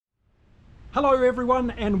Hello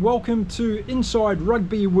everyone and welcome to Inside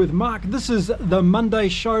Rugby with Mark. This is the Monday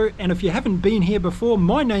show, and if you haven't been here before,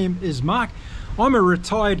 my name is Mark. I'm a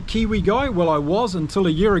retired Kiwi guy. Well, I was until a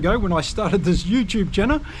year ago when I started this YouTube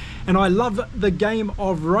channel, and I love the game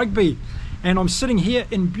of rugby. And I'm sitting here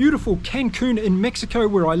in beautiful Cancun in Mexico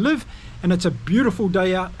where I live, and it's a beautiful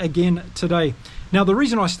day out again today. Now, the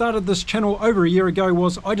reason I started this channel over a year ago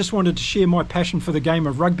was I just wanted to share my passion for the game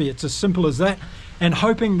of rugby. It's as simple as that, and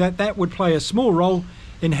hoping that that would play a small role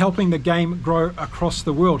in helping the game grow across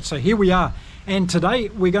the world. So here we are, and today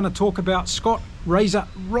we're going to talk about Scott Razor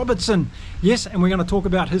Robertson. Yes, and we're going to talk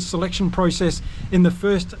about his selection process in the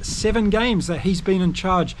first 7 games that he's been in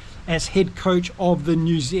charge as head coach of the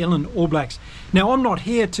New Zealand All Blacks. Now, I'm not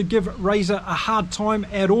here to give Razor a hard time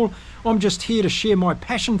at all. I'm just here to share my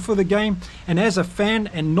passion for the game, and as a fan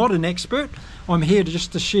and not an expert, I'm here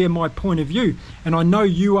to share my point of view, and I know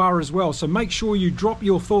you are as well. So make sure you drop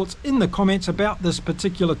your thoughts in the comments about this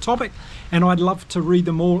particular topic, and I'd love to read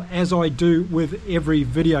them all as I do with every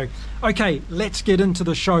video. Okay, let's get into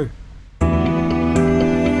the show.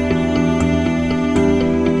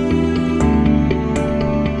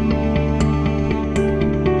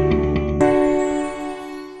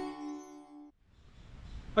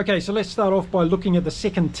 Okay, so let's start off by looking at the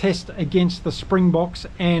second test against the Springboks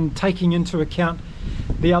and taking into account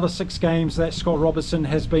the other 6 games that Scott Robertson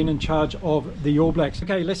has been in charge of the All Blacks.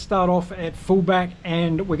 Okay, let's start off at fullback,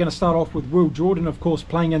 and we're going to start off with Will Jordan, of course,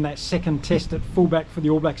 playing in that second test at fullback for the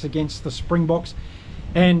All Blacks against the Springboks.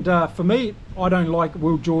 And for me, I don't like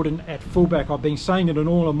Will Jordan at fullback. I've been saying it in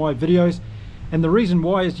all of my videos. And the reason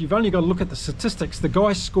why is you've only got to look at the statistics. The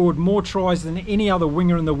guy scored more tries than any other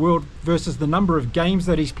winger in the world versus the number of games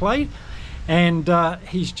that he's played. And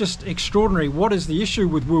he's just extraordinary. What is the issue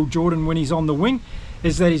with Will Jordan when he's on the wing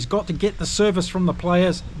is that he's got to get the service from the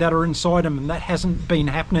players that are inside him, and that hasn't been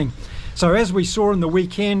happening. So as we saw in the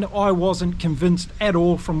weekend, I wasn't convinced at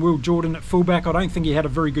all from Will Jordan at fullback. I don't think he had a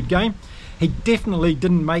very good game. He definitely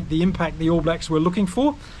didn't make the impact the All Blacks were looking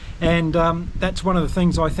for. And that's one of the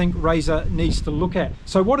things I think Razor needs to look at.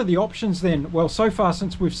 So what are the options then? Well, so far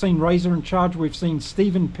since we've seen Razor in charge, we've seen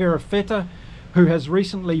Stephen Perofeta, who has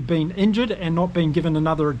recently been injured and not been given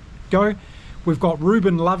another go. We've got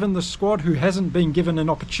Ruben Love in the squad, who hasn't been given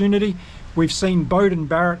an opportunity. We've seen Beauden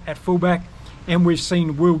Barrett at fullback, and we've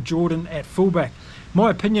seen Will Jordan at fullback.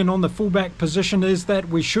 My opinion on the fullback position is that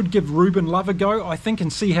we should give Ruben Love a go, I think,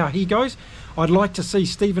 and see how he goes. I'd like to see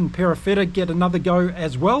Stephen Perofeta get another go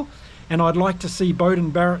as well, and I'd like to see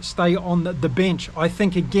Beauden Barrett stay on the bench. I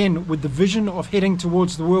think, again, with the vision of heading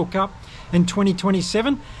towards the World Cup in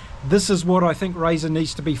 2027, this is what I think Razor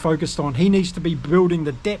needs to be focused on. He needs to be building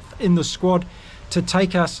the depth in the squad to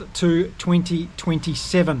take us to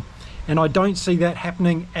 2027, and I don't see that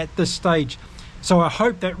happening at this stage. So I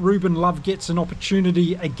hope that Ruben Love gets an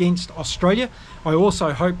opportunity against Australia. I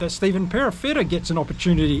also hope that Stephen Perofeta gets an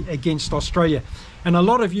opportunity against Australia. And a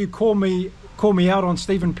lot of you call me out on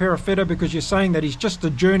Stephen Perofeta because you're saying that he's just a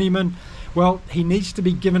journeyman. Well, he needs to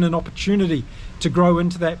be given an opportunity to grow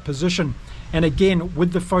into that position. And again,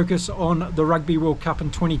 with the focus on the Rugby World Cup in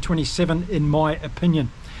 2027, in my opinion.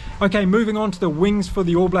 Okay, moving on to the wings for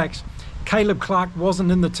the All Blacks. Caleb Clarke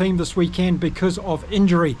wasn't in the team this weekend because of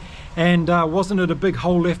injury, and wasn't it a big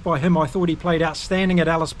hole left by him? I thought he played outstanding at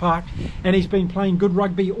Ellis Park, and he's been playing good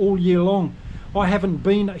rugby all year long. I haven't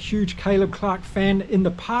been a huge Caleb Clarke fan in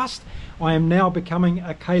the past. I am now becoming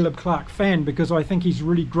a Caleb Clarke fan because I think he's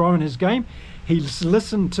really grown his game. He's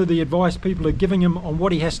listened to the advice people are giving him on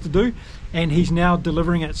what he has to do, and he's now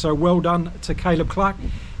delivering it. So well done to Caleb Clarke.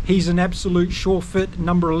 He's an absolute sure fit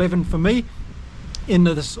number 11 for me in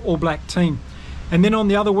this All Black team. And then on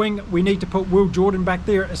the other wing, we need to put Will Jordan back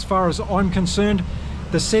there as far as I'm concerned.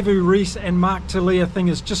 The Sevu Reece and Mark Talia thing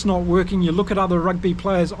is just not working. You look at other rugby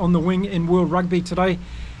players on the wing in World Rugby today,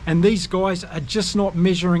 and these guys are just not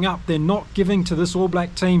measuring up. They're not giving to this All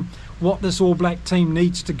Black team what this All Black team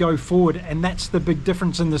needs to go forward, and that's the big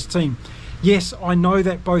difference in this team. Yes, I know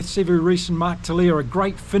that both Sevu Reece and Mark Talia are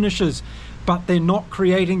great finishers, but they're not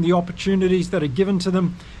creating the opportunities that are given to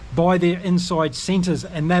them by their inside centres,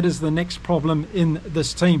 and that is the next problem in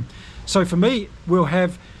this team. So for me, we'll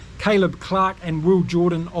have Caleb Clarke and Will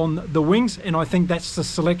Jordan on the wings, and I think that's the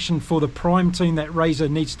selection for the prime team that Razor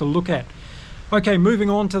needs to look at. Okay, moving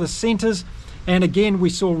on to the centres, and again we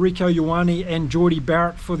saw Rieko Ioane and Jordie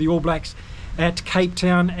Barrett for the All Blacks at Cape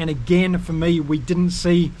Town, and again for me we didn't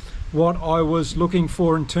see what I was looking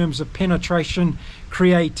for in terms of penetration,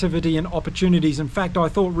 creativity and opportunities. In fact, I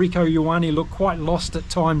thought Rieko Ioane looked quite lost at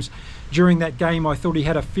times during that game. I thought he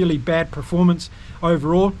had a fairly bad performance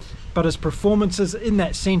overall. but his performances in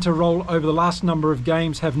that centre role over the last number of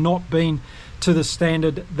games have not been to the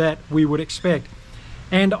standard that we would expect.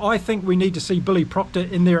 And I think we need to see Billy Proctor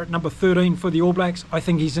in there at number 13 for the All Blacks. I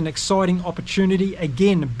think he's an exciting opportunity,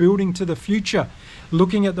 again, building to the future,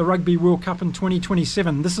 looking at the Rugby World Cup in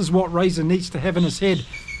 2027. This is what Razor needs to have in his head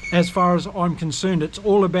as far as I'm concerned. It's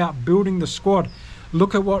all about building the squad.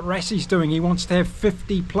 Look at what Rassie's doing. He wants to have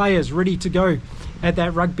 50 players ready to go at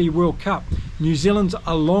that Rugby World Cup. New Zealand's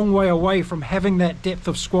a long way away from having that depth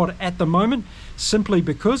of squad at the moment, simply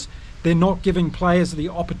because they're not giving players the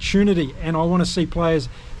opportunity, and I want to see players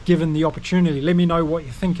given the opportunity. Let me know what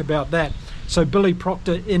you think about that. So Billy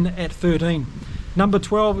Proctor in at 13. Number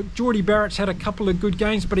 12, Geordie Barrett's had a couple of good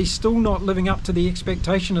games, but he's still not living up to the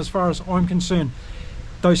expectation as far as I'm concerned.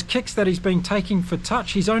 Those kicks that he's been taking for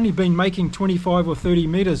touch, he's only been making 25 or 30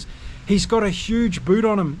 metres. He's got a huge boot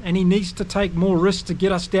on him, and he needs to take more risks to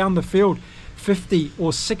get us down the field 50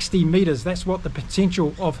 or 60 metres. That's what the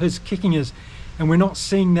potential of his kicking is, and we're not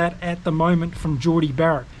seeing that at the moment from Geordie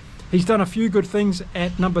Barrett. He's done a few good things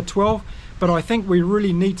at number 12, but I think we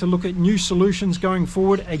really need to look at new solutions going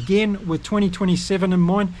forward, again with 2027 in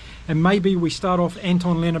mind, and maybe we start off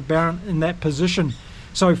Anton Leonard-Brown in that position.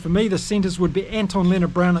 So for me, the centres would be Anton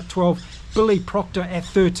Leonard-Brown at 12, Billy Proctor at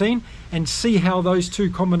 13, and see how those two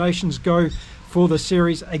combinations go for the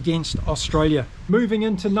series against Australia. Moving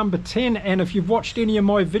into number 10, and if you've watched any of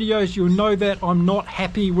my videos, you'll know that I'm not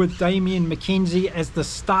happy with Damian McKenzie as the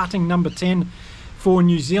starting number 10 for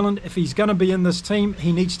New Zealand. If he's going to be in this team,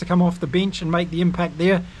 he needs to come off the bench and make the impact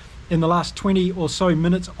there in the last 20 or so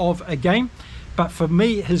minutes of a game. But for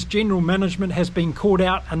me, his general management has been called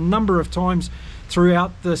out a number of times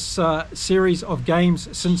throughout this series of games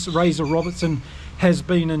since Razor Robertson has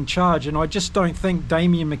been in charge, and I just don't think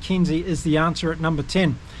Damian McKenzie is the answer at number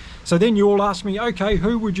 10. So then you all ask me, okay,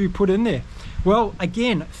 who would you put in there? Well,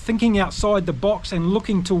 again, thinking outside the box and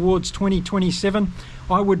looking towards 2027,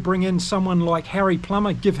 I would bring in someone like Harry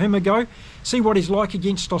Plummer, give him a go, see what he's like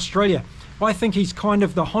against Australia. I think he's kind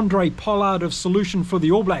of the Andre Pollard of solution for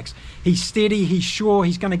the All Blacks. He's steady, he's sure,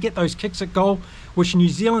 he's going to get those kicks at goal, which New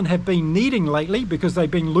Zealand have been needing lately because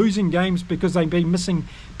they've been losing games because they've been missing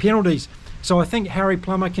penalties. So I think Harry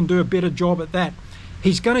Plummer can do a better job at that.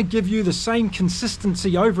 He's going to give you the same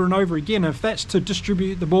consistency over and over again. If that's to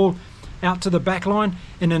distribute the ball out to the back line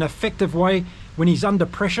in an effective way when he's under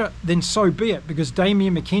pressure, then so be it, because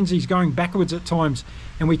Damian McKenzie's going backwards at times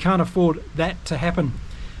and we can't afford that to happen.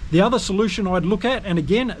 The other solution I'd look at, and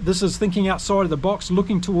again, this is thinking outside of the box,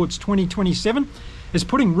 looking towards 2027, is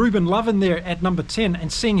putting Ruben Love in there at number 10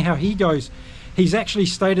 and seeing how he goes. He's actually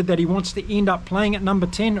stated that he wants to end up playing at number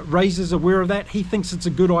 10. Razor's aware of that. He thinks it's a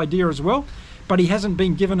good idea as well, but he hasn't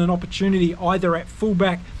been given an opportunity either at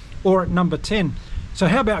fullback or at number 10. So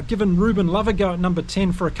how about giving Ruben Love a go at number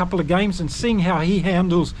 10 for a couple of games and seeing how he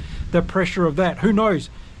handles the pressure of that? Who knows?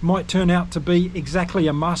 Might turn out to be exactly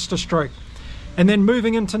a masterstroke. And then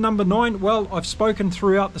moving into number 9, well, I've spoken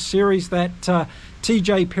throughout the series that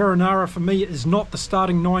TJ Perenara for me is not the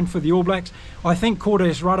starting 9 for the All Blacks. I think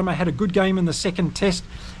Cordes Radama had a good game in the second test.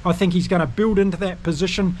 I think he's going to build into that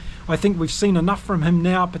position. I think we've seen enough from him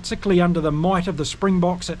now, particularly under the might of the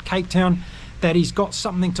Springboks at Cape Town, that he's got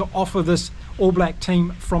something to offer this All Black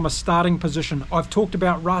team from a starting position. I've talked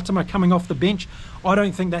about Ratama coming off the bench. I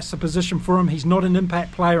don't think that's the position for him. He's not an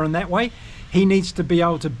impact player in that way. He needs to be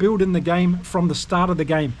able to build in the game from the start of the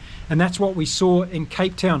game, and that's what we saw in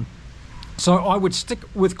Cape Town. So I would stick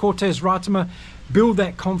with Cortez Ratama, build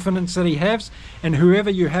that confidence that he has, and whoever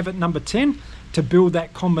you have at number 10 to build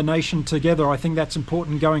that combination together. I think that's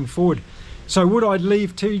important going forward. So would I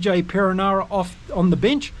leave TJ Perenara off on the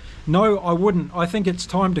bench? No, I wouldn't. I think it's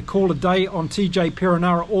time to call a day on TJ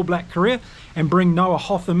Perenara All Black career and bring Noah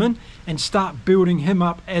Hotham in and start building him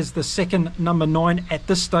up as the second number 9 at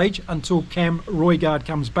this stage until Cam Roigard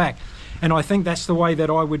comes back. And I think that's the way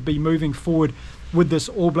that I would be moving forward with this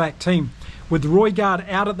All Black team. With Roigard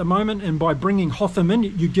out at the moment, and by bringing Hotham in,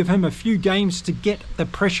 you give him a few games to get the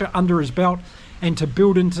pressure under his belt and to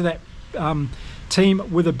build into that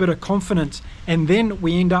team with a bit of confidence, and then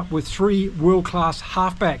we end up with 3 world-class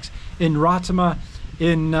halfbacks in Ratama,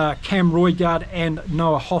 in Cam Roigard and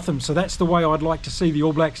Noah Hotham. So that's the way I'd like to see the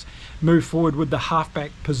All Blacks move forward with the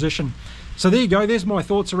halfback position. So there you go, there's my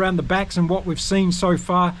thoughts around the backs and what we've seen so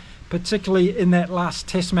far, particularly in that last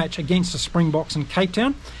test match against the Springboks in Cape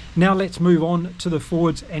Town. Now let's move on to the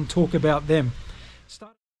forwards and talk about them.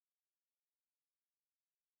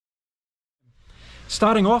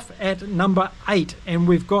 Starting off at number 8, and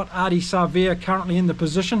we've got Ardie Savea currently in the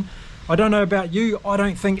position. I don't know about you, I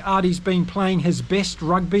don't think Ardie's been playing his best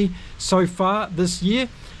rugby so far this year.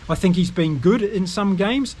 I think he's been good in some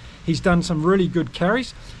games. He's done some really good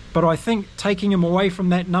carries, but I think taking him away from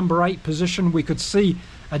that number 8 position, we could see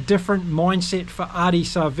a different mindset for Ardie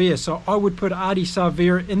Savea. So I would put Ardie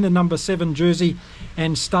Savea in the number 7 jersey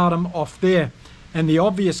and start him off there. And the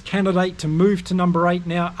obvious candidate to move to number 8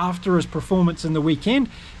 now after his performance in the weekend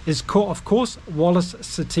is, of course, Wallace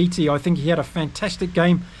Satiti. I think he had a fantastic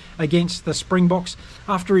game against the Springboks.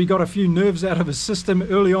 After he got a few nerves out of his system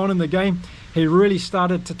early on in the game, he really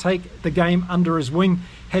started to take the game under his wing,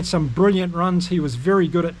 had some brilliant runs. He was very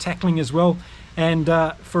good at tackling as well. And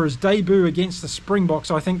for his debut against the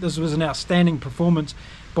Springboks, I think this was an outstanding performance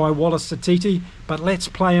by Wallace Satiti, but let's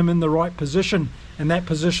play him in the right position, and that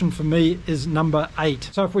position for me is number 8.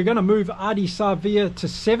 So if we're going to move Ardie Savea to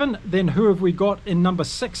 7, then who have we got in number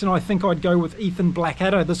 6? And I think I'd go with Ethan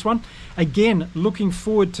Blackadder, this one. Again, looking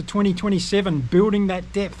forward to 2027, building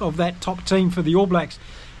that depth of that top team for the All Blacks,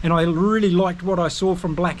 and I really liked what I saw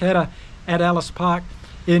from Blackadder at Ellis Park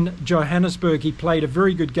in Johannesburg. He played a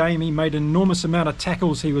very good game. He made an enormous amount of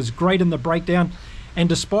tackles. He was great in the breakdown. And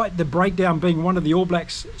despite the breakdown being one of the All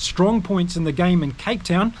Blacks' strong points in the game in Cape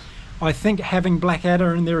Town, I think having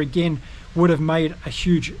Blackadder in there again would have made a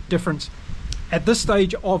huge difference. At this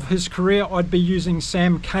stage of his career, I'd be using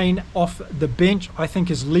Sam Cane off the bench. I think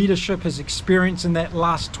his leadership, his experience in that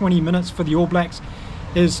last 20 minutes for the All Blacks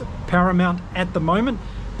is paramount at the moment.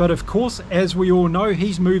 But of course, as we all know,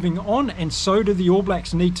 he's moving on, and so do the All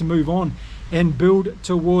Blacks need to move on and build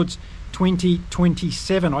towards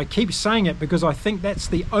 2027. I keep saying it because I think that's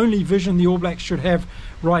the only vision the All Blacks should have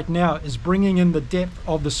right now, is bringing in the depth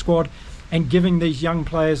of the squad and giving these young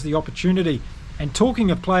players the opportunity. And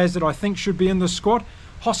talking of players that I think should be in the squad,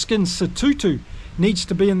 Hoskins Sotutu needs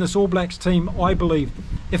to be in this All Blacks team, I believe.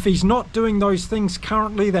 If he's not doing those things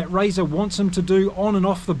currently that Razor wants him to do on and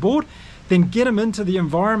off the board, then get him into the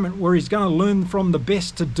environment where he's going to learn from the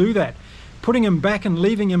best to do that. Putting him back and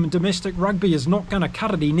leaving him in domestic rugby is not going to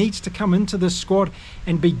cut it. He needs to come into this squad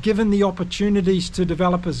and be given the opportunities to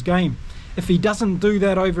develop his game. If he doesn't do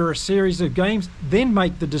that over a series of games, then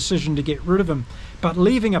make the decision to get rid of him. But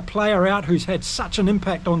leaving a player out who's had such an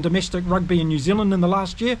impact on domestic rugby in New Zealand in the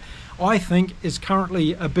last year, I think is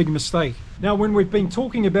currently a big mistake. Now, when we've been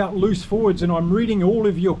talking about loose forwards, and I'm reading all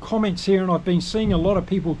of your comments here, and I've been seeing a lot of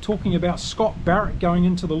people talking about Scott Barrett going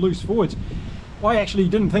into the loose forwards. I actually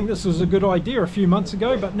didn't think this was a good idea a few months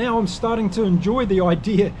ago, but now I'm starting to enjoy the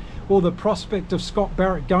idea or the prospect of Scott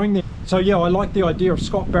Barrett going there. So yeah, I like the idea of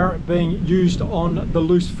Scott Barrett being used on the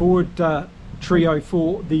loose forward trio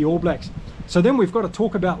for the All Blacks. So then we've got to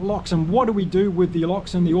talk about locks, and what do we do with the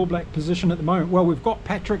locks in the All Black position at the moment? Well, we've got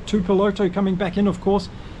Patrick Tuipulotu coming back in, of course,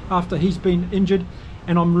 after he's been injured.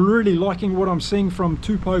 And I'm really liking what I'm seeing from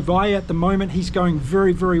Tupou Vaa'i at the moment. He's going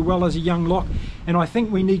very, very well as a young lock. And I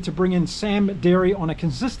think we need to bring in Sam Derry on a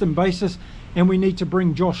consistent basis, and we need to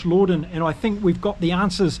bring Josh Lorden. And I think we've got the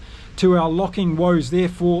answers to our locking woes there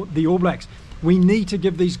for the All Blacks. We need to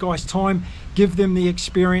give these guys time, give them the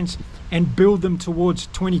experience, and build them towards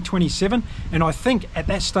 2027. And I think at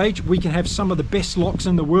that stage, we can have some of the best locks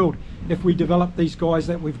in the world if we develop these guys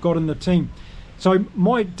that we've got in the team. So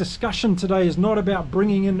my discussion today is not about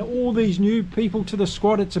bringing in all these new people to the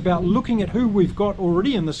squad. It's about looking at who we've got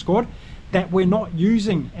already in the squad that we're not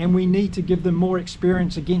using, and we need to give them more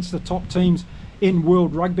experience against the top teams in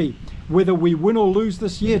World Rugby. Whether we win or lose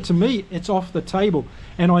this year, to me, it's off the table.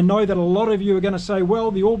 And I know that a lot of you are going to say, well,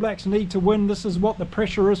 the All Blacks need to win. This is what the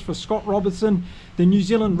pressure is for Scott Robertson. The New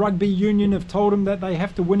Zealand Rugby Union have told him that they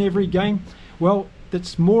have to win every game. Well,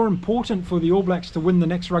 it's more important for the All Blacks to win the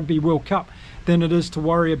next Rugby World Cup than it is to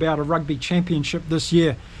worry about a rugby championship this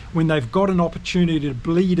year when they've got an opportunity to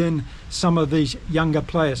bleed in some of these younger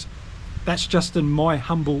players. That's just in my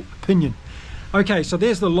humble opinion. Okay, so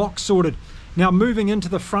there's the lock sorted. Now moving into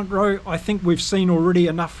the front row, I think we've seen already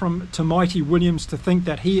enough from Tamaiti Williams to think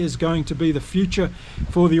that he is going to be the future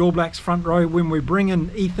for the All Blacks front row. When we bring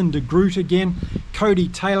in Ethan de Groot again, Cody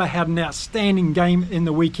Taylor had an outstanding game in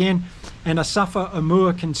the weekend, and Asafa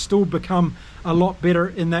Amua can still become a lot better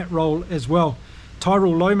in that role as well.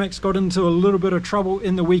 Tyrell Lomax got into a little bit of trouble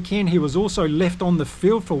in the weekend. He was also left on the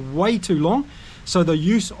field for way too long. So the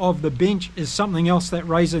use of the bench is something else that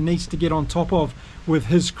Razor needs to get on top of with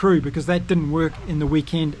his crew, because that didn't work in the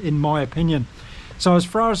weekend, in my opinion. So as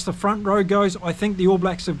far as the front row goes, I think the All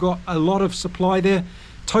Blacks have got a lot of supply there.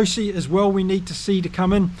 Tosi as well, we need to see to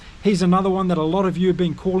come in. He's another one that a lot of you have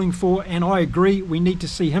been calling for, and I agree, we need to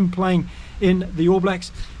see him playing in the All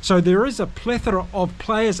Blacks. So there is a plethora of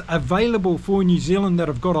players available for New Zealand that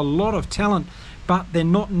have got a lot of talent, but they're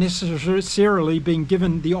not necessarily being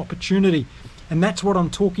given the opportunity. And that's what I'm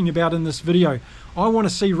talking about in this video. I want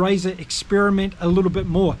to see Razor experiment a little bit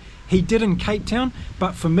more. He did in Cape Town,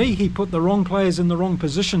 but for me, he put the wrong players in the wrong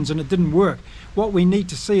positions and it didn't work. What we need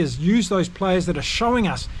to see is use those players that are showing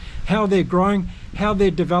us how they're growing, how they're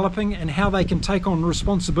developing, and how they can take on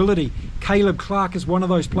responsibility. Caleb Clark is one of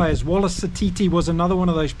those players. Wallace Satiti was another one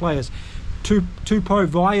of those players. Tupou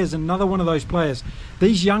Vai is another one of those players.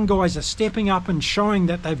 These young guys are stepping up and showing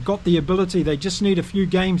that they've got the ability. They just need a few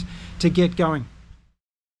games to get going.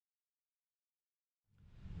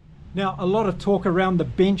 Now, a lot of talk around the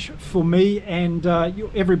bench for me, and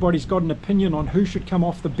everybody's got an opinion on who should come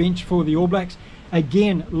off the bench for the All Blacks.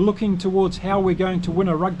 Again, looking towards how we're going to win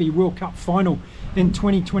a Rugby World Cup final in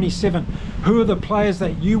 2027. Who are the players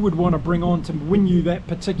that you would want to bring on to win you that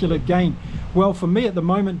particular game? Well, for me at the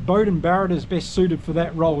moment, Beauden Barrett is best suited for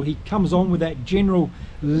that role. He comes on with that general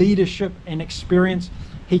leadership and experience.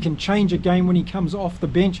 He can change a game when he comes off the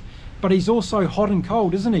bench, but he's also hot and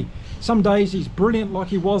cold, isn't he? Some days he's brilliant like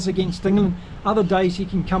he was against England. Other days he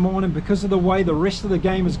can come on and because of the way the rest of the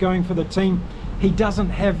game is going for the team, he doesn't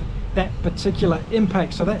have that particular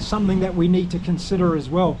impact. So that's something that we need to consider as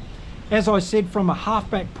well. As I said, from a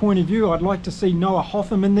halfback point of view, I'd like to see Noah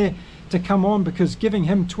Hotham in there to come on, because giving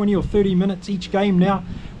him 20 or 30 minutes each game now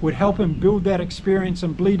would help him build that experience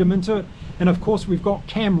and bleed him into it. And of course we've got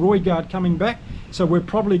Cam Roigard coming back, so we're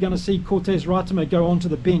probably going to see Cortez Ratama go onto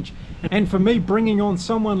the bench. And for me, bringing on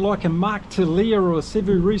someone like a Mark Talia or a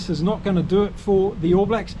Sevu Reece is not going to do it for the All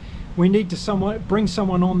Blacks. We need to bring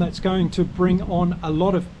someone on that's going to bring on a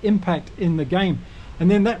lot of impact in the game.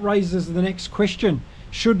 And then that raises the next question.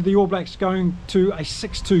 Should the All Blacks going to a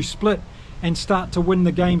 6-2 split and start to win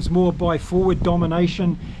the games more by forward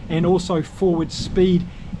domination and also forward speed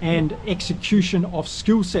and execution of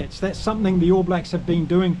skill sets? That's something the All Blacks have been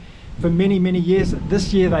doing for many, many years.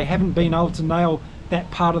 This year they haven't been able to nail that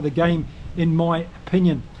part of the game, in my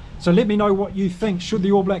opinion. So let me know what you think. Should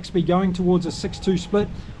the All Blacks be going towards a 6-2 split,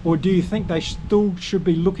 or do you think they still should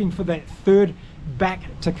be looking for that third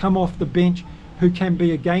back to come off the bench who can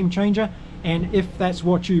be a game changer? And if that's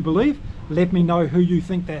what you believe, let me know who you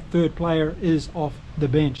think that third player is off the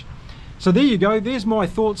bench. So there you go. There's my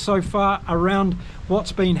thoughts so far around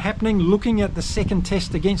what's been happening. Looking at the second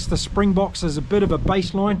test against the Springboks as a bit of a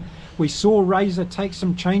baseline. We saw Razor take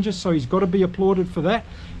some changes, so he's got to be applauded for that.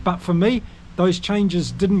 But for me, those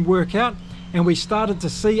changes didn't work out, and we started to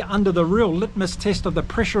see under the real litmus test of the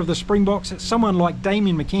pressure of the Springboks that someone like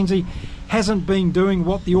Damien McKenzie hasn't been doing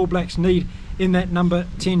what the All Blacks need in that number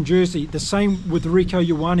 10 jersey. The same with Rieko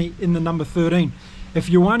Ioane in the number 13. If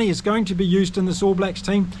Ioane is going to be used in this All Blacks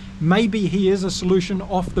team, maybe he is a solution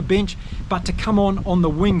off the bench, but to come on the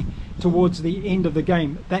wing towards the end of the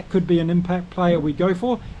game, that could be an impact player we go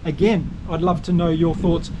for. Again, I'd love to know your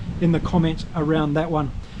thoughts in the comments around that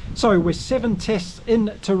one. So we're 7 tests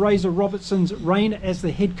into Razor Robertson's reign as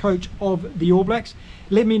the head coach of the All Blacks.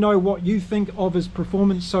 Let me know what you think of his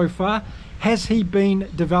performance so far. Has he been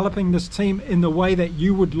developing this team in the way that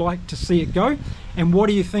you would like to see it go? And what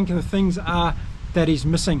do you think the things are that he's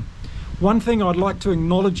missing? One thing I'd like to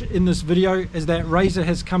acknowledge in this video is that Razor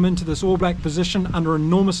has come into this All Black position under an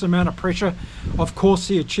enormous amount of pressure. Of course,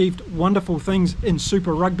 he achieved wonderful things in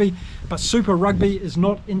Super Rugby, but Super Rugby is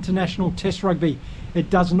not international test rugby. It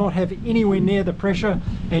does not have anywhere near the pressure,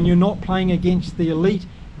 and you're not playing against the elite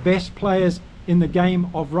best players in the game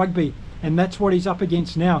of rugby, and that's what he's up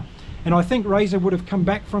against now. And I think Razor would have come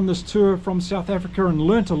back from this tour from South Africa and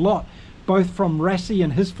learnt a lot, both from Rassie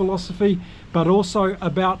and his philosophy, but also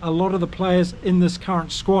about a lot of the players in this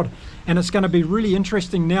current squad. And it's going to be really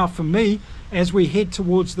interesting now for me as we head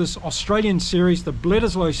towards this Australian series, the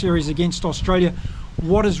Bledisloe series against Australia.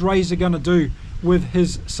 What is Razor going to do with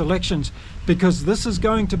his selections? Because this is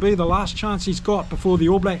going to be the last chance he's got before the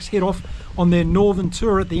All Blacks head off on their northern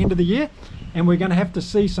tour at the end of the year, and we're going to have to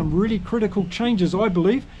see some really critical changes, I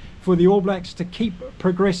believe, for the All Blacks to keep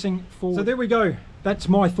progressing forward. So there we go. That's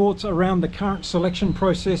my thoughts around the current selection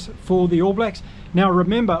process for the All Blacks. Now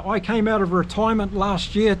remember, I came out of retirement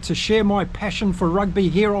last year to share my passion for rugby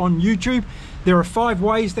here on YouTube. There are 5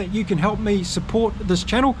 ways that you can help me support this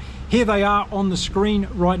channel. Here they are on the screen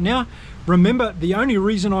right now. Remember, the only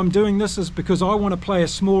reason I'm doing this is because I want to play a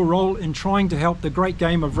small role in trying to help the great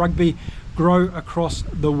game of rugby grow across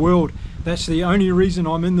the world. That's the only reason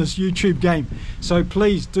I'm in this YouTube game. So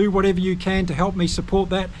please do whatever you can to help me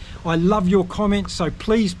support that. I love your comments, so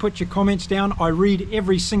please put your comments down. I read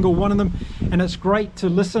every single one of them, and it's great to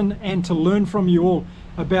listen and to learn from you all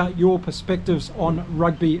about your perspectives on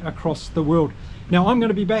rugby across the world. Now I'm going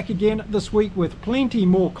to be back again this week with plenty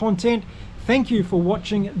more content. Thank you for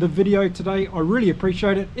watching the video today. I really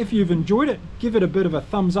appreciate it. If you've enjoyed it, give it a bit of a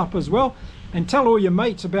thumbs up as well, and tell all your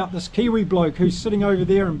mates about this Kiwi bloke who's sitting over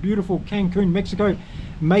there in beautiful Cancun, Mexico,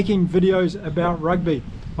 making videos about rugby.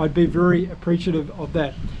 I'd be very appreciative of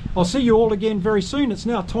that. I'll see you all again very soon. It's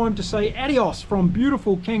now time to say adios from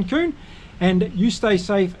beautiful Cancun, and you stay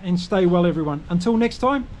safe and stay well, everyone. Until next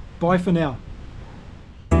time, bye for now.